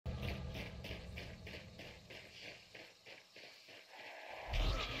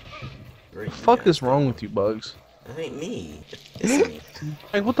What the fuck is wrong with you, Bugs? That ain't me. It's me.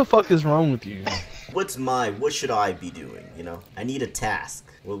 Like, what the fuck is wrong with you? What should I be doing, you know? I need a task.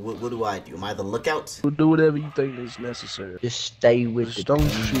 What do I do? Am I the lookout? We'll do whatever you think is necessary. Just stay with Just the don't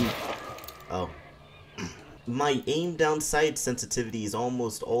team. shoot. Oh. My aim down sight sensitivity is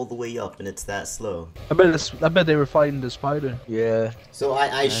almost all the way up and it's that slow. I bet they were fighting the spider. Yeah. So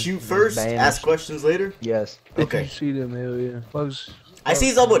I shoot first, banished. ask questions later? Yes. Okay. If you see them, hell yeah. Bugs. I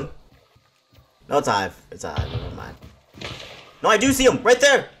see someone! No, it's a hive. It's a hive, never mind. No, I do see him! Right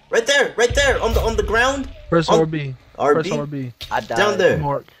there! Right there! Right there! On the ground! Press on RB. RB? Press RB. I died. Down there!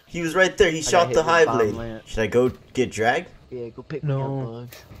 Mark. He was right there, he shot hit the with hive bomb lady. lance. Should I go get dragged? Yeah, go pick No. me up,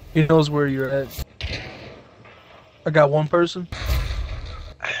 Bugs. He knows where you're at. I got one person.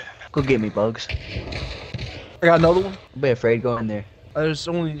 Go get me, Bugs. I got another one. Don't be afraid, go in there. There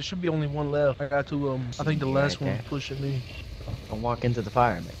should be only one left. I got to I think the last okay. one pushing me. Don't walk into the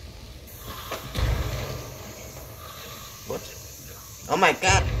fire, man. What? Oh my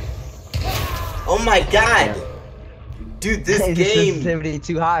god! Oh my god! Dude, this The game... sensitivity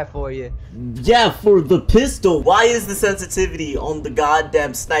too high for you. Yeah, for the pistol. Why is the sensitivity on the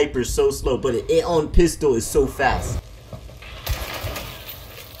goddamn sniper so slow, but it on pistol is so fast?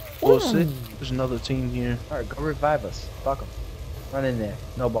 We'll see. There's another team here. Alright, go revive us. Fuck them. Run in there.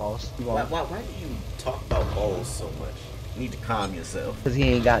 No balls. You won't. Why do you talk about balls so much? You need to calm yourself. Because he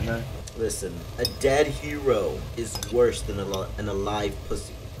ain't got none. Listen, a dead hero is worse than an alive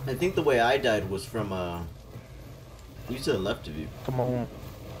pussy. I think the way I died was from, who's to the left of you? Come on.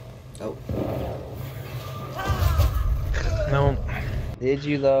 Oh. No. Did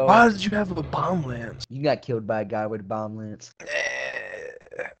you, though? Why did you have a bomb lance? You got killed by a guy with a bomb lance.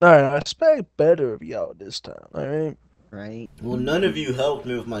 Alright, I expect better of y'all this time, alright? Right? Well, none of you helped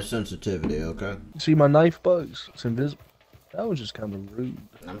me with my sensitivity, okay? See my knife, Bugs? It's invisible. That was just kind of rude.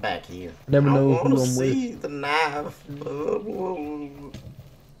 I'm back here. Never know I who wanna I'm see with. the knife.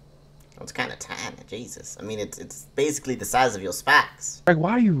 It's kind of tiny, Jesus. I mean, it's basically the size of your specs. Like,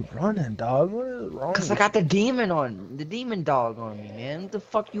 why are you running, dog? What is wrong? Because I got the demon dog on me, man. What the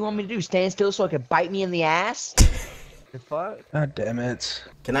fuck you want me to do? Stand still so I can bite me in the ass? The fuck? God damn it.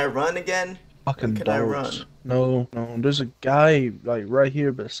 Can I run again? Fucking Can I don't. run? No. There's a guy, like, right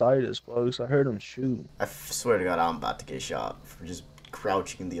here beside us, Bugs. I heard him shoot. I swear to God, I'm about to get shot for just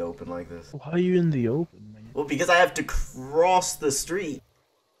crouching in the open like this. Why are you in the open, man? Well, because I have to cross the street.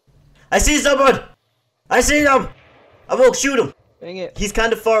 I see someone! I see him! I won't shoot him! Dang it. He's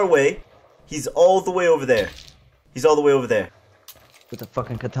kind of far away. He's all the way over there. He's all the way over there. With the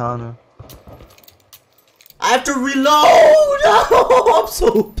fucking katana. I have to reload! No, I'm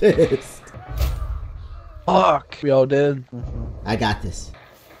so pissed. Fuck! We all dead. I got this.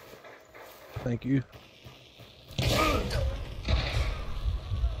 Thank you.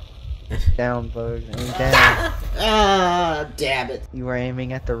 Down, Bugs. Aim down. Ah, damn it. You were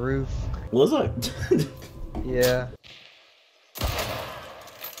aiming at the roof. Was I? Yeah.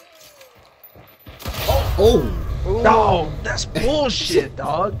 Oh! No, that's bullshit,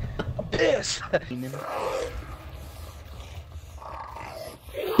 dog. I'm pissed. You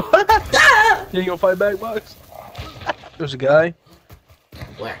ain't gonna fight back, Bugs? There's a guy.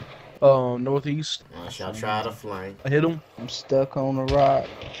 Where? Northeast. I shall try to flank. I hit him. I'm stuck on a rock.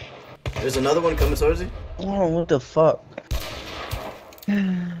 There's another one coming towards you. Oh, what the fuck?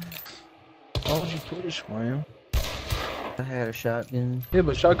 Why would you push, man? I had a shotgun. Yeah,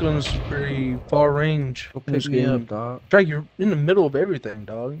 but shotgun's pretty far range. Go Piss pick me me up. up, dog. Drake, you're in the middle of everything,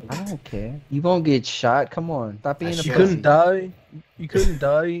 dog. I don't care. You won't get shot. Come on. Stop being a should. You pussy. couldn't die. You couldn't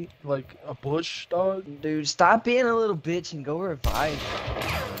die like a bush, dog. Dude, stop being a little bitch and go revive me.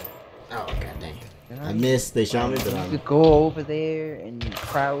 Oh, god dang. You know? I missed. They shot me, but You I'm... could go over there and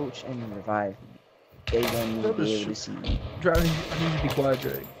crouch and revive me. They don't need to be able to see me. Drake, I need you to be quiet,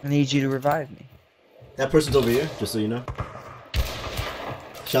 Drake. I need you to revive me. That person's over here, just so you know.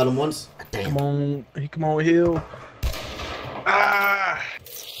 Shot him once. Damn. Come on, heal. Ah!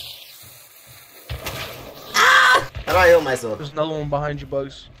 How do I heal myself? There's another one behind you,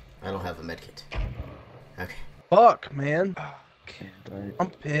 Bugs. I don't have a medkit. Okay. Fuck, man. But I'm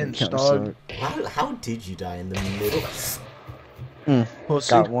pinched, dog. How did you die in the middle? Pussy.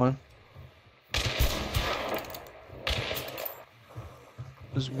 got one.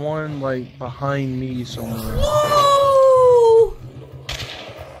 There's one like behind me somewhere. Whoa!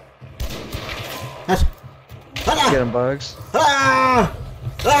 Get him, Bugs. Ah!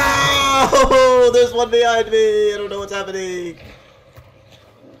 Ah! Oh, there's one behind me. I don't know what's happening.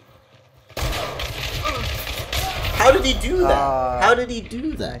 How did he do that? How did he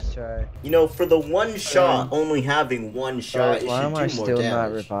do that? Nice try. You know, for the one shot, only having one shot, it Why should am do I more still not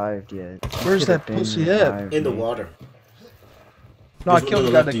damage. revived yet? Where's that pussy at? In the water. No, I There's killed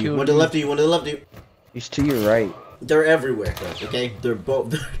the guy that killed one to the left of you, one to the left of you. He's to your right. They're everywhere, guys, okay? They're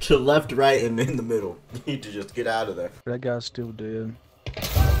both to the left, right, and in the middle. You need to just get out of there. That guy's still dead.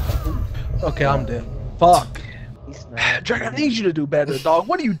 Okay, I'm dead. Fuck. Drake, I need you to do better, dog.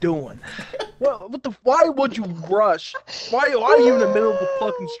 What are you doing? What the? Why would you rush? Why are you in the middle of the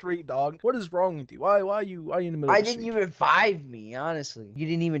fucking street, dog? What is wrong with you? Why are you in the middle? Why of the didn't street? you revive me? Honestly, you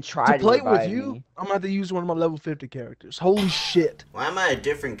didn't even try To play with revive you, me. I'm gonna have to use one of my level 50 characters. Holy shit! Why am I a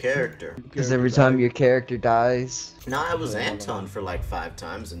different character? Because every time your character dies, No, I was Anton for like 5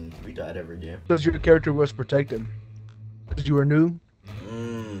 times, and we died every game. Because your character was protected. Because you were new.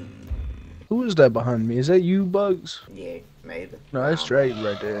 Mmm. Who is that behind me? Is that you, Bugs? Yeah, maybe. No, that's Drake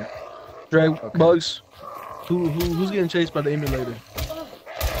right there. Drake, Bugs. Who's getting chased by the emulator?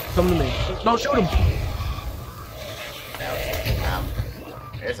 Come to me. No, shoot him.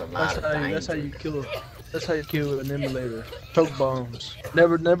 There's a lot of That's how you kill. That's how you kill an emulator. Choke bombs.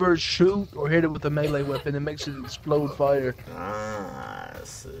 Never shoot or hit it with a melee weapon. It makes it explode fire. Ah, I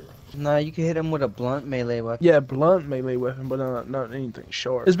see. nah, you can hit him with a blunt melee weapon. Yeah, blunt melee weapon, but not anything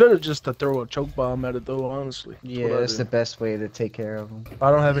sharp. It's better just to throw a choke bomb at it, though. Honestly. Yeah, that's the best way to take care of him.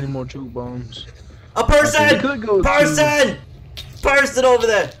 I don't have any more choke bombs. A person! You could go Person! Person over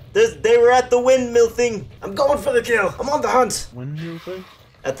there! They were at the windmill thing. I'm going for the kill. I'm on the hunt. Windmill thing?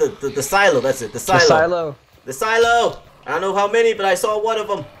 At the silo, that's it. The silo. The silo. The silo! I don't know how many, but I saw one of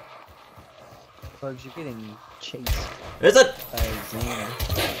them. Bugs, you're getting chased There's a... by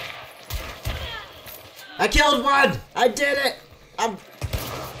Xander. I killed one! I did it!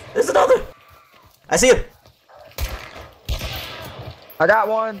 There's another! I see him! I got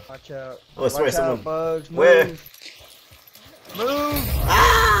one. Watch out. Oh, I swear Watch someone... out, Bugs. Move. Where? Move.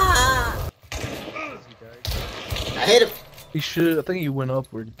 Ah! I hit him! He should. I think he went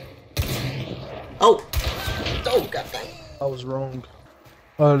upward. Oh! Oh, goddamn. I was wrong.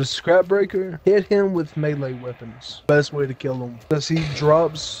 The scrap breaker, hit him with melee weapons. Best way to kill him. Because he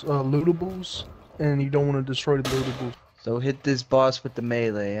drops lootables, and you don't want to destroy the lootables. So hit this boss with the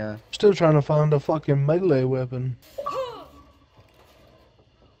melee, huh? Still trying to find a fucking melee weapon.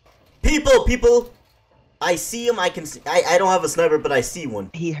 People! I see him, I can see... I don't have a sniper, but I see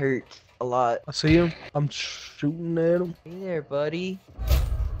one. He hurt a lot. I see him. I'm shooting at him. Hey there, buddy.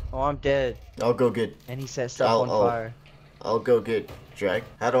 Oh, I'm dead. I'll go get... And he set stuff on fire. I'll go get Drag.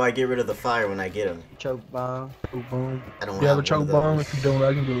 How do I get rid of the fire when I get him? Choke bomb. Choke bomb. I don't You have a one choke of bomb? those. If you don't,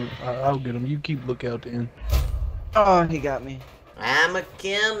 I can go. I'll get him. You keep lookout then. Oh, he got me. I'm a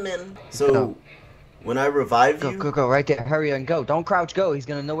coming. So, when I revive you... Go, right there. Hurry and go. Don't crouch, go. He's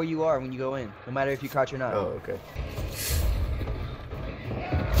gonna know where you are when you go in. No matter if you crouch or not. Oh, okay.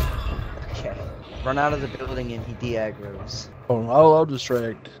 Okay. Run out of the building and he de-aggroes. Oh, I'll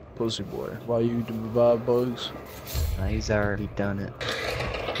distract Pussy Boy while you do revive Bugs. Nah, he's already done it.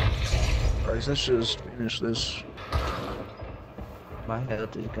 Alright, let's just finish this. My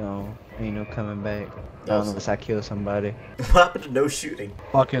health is gone. Ain't no coming back. Unless I kill somebody. What happened to no shooting?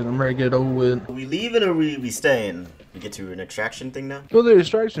 Fuck it, I'm ready to get over with. Are we leaving or we staying? We get to an extraction thing now? Well, the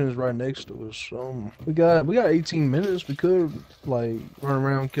extraction is right next to us. We got 18 minutes. We could like run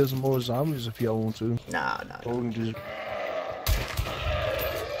around and kill some more zombies if y'all want to. Nah. Or we can just.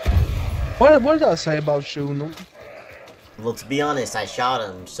 What did I say about shooting them? Well, to be honest, I shot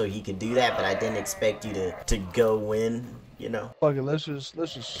him so he could do that, but I didn't expect you to go in, you know? Fuck it, let's just.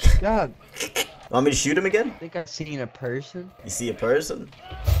 God. Want me to shoot him again? I think I've seen a person. You see a person?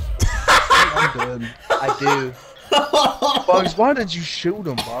 I'm dead. I do. Bugs, why did you shoot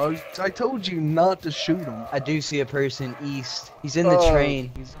him, Bugs? I told you not to shoot him. I do see a person east. He's in the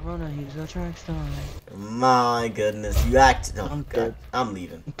train. He's a runner. He's a track star. My goodness, you act. Oh, I'm God. dead. I'm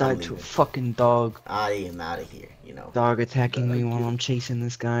leaving. I died to a fucking dog. I am out of here, you know. Dog attacking me while I'm chasing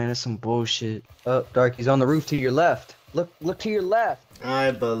this guy. That's some bullshit. Oh, Dark, he's on the roof to your left. Look to your left.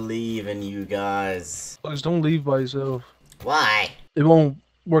 I believe in you guys. Bugs, don't leave by yourself. Why? It won't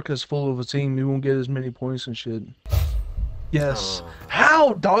work as full of a team. You won't get as many points and shit. Yes. Oh.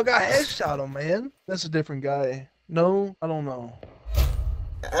 How, dog? I headshot him, man. That's a different guy. No, I don't know.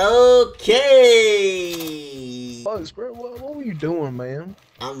 Okay. Bugs, bro, what were you doing, man?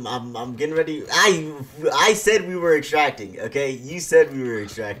 I'm getting ready. I said we were extracting. Okay, you said we were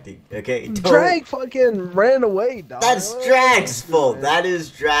extracting. Okay, Drag fucking ran away, dog. That's Drag's fault. That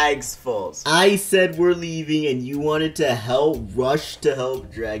is Drag's fault. I said we're leaving, and you wanted to rush to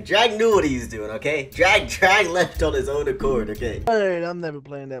help Drag. Drag knew what he was doing. Okay, Drag left on his own accord. Okay. Alright, I'm never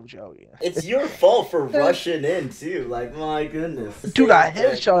playing that with y'all again. It's your fault for rushing in too. Like my goodness. Dude, I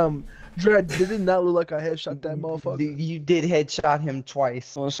headshot him. Drag, did it not look like I headshot that motherfucker? You did headshot him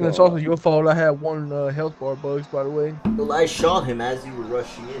twice. And it's also your fault. I had one health bar, Bugs, by the way. Well, I shot him as you were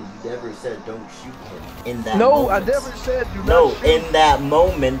rushing in. You never said don't shoot him in that No, moment. I never said do not No, shoot. in that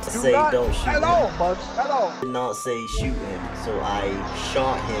moment, say not don't shoot at him. all, Bugs, at all. I did not say shoot him, so I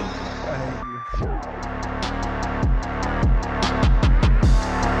shot him. I hate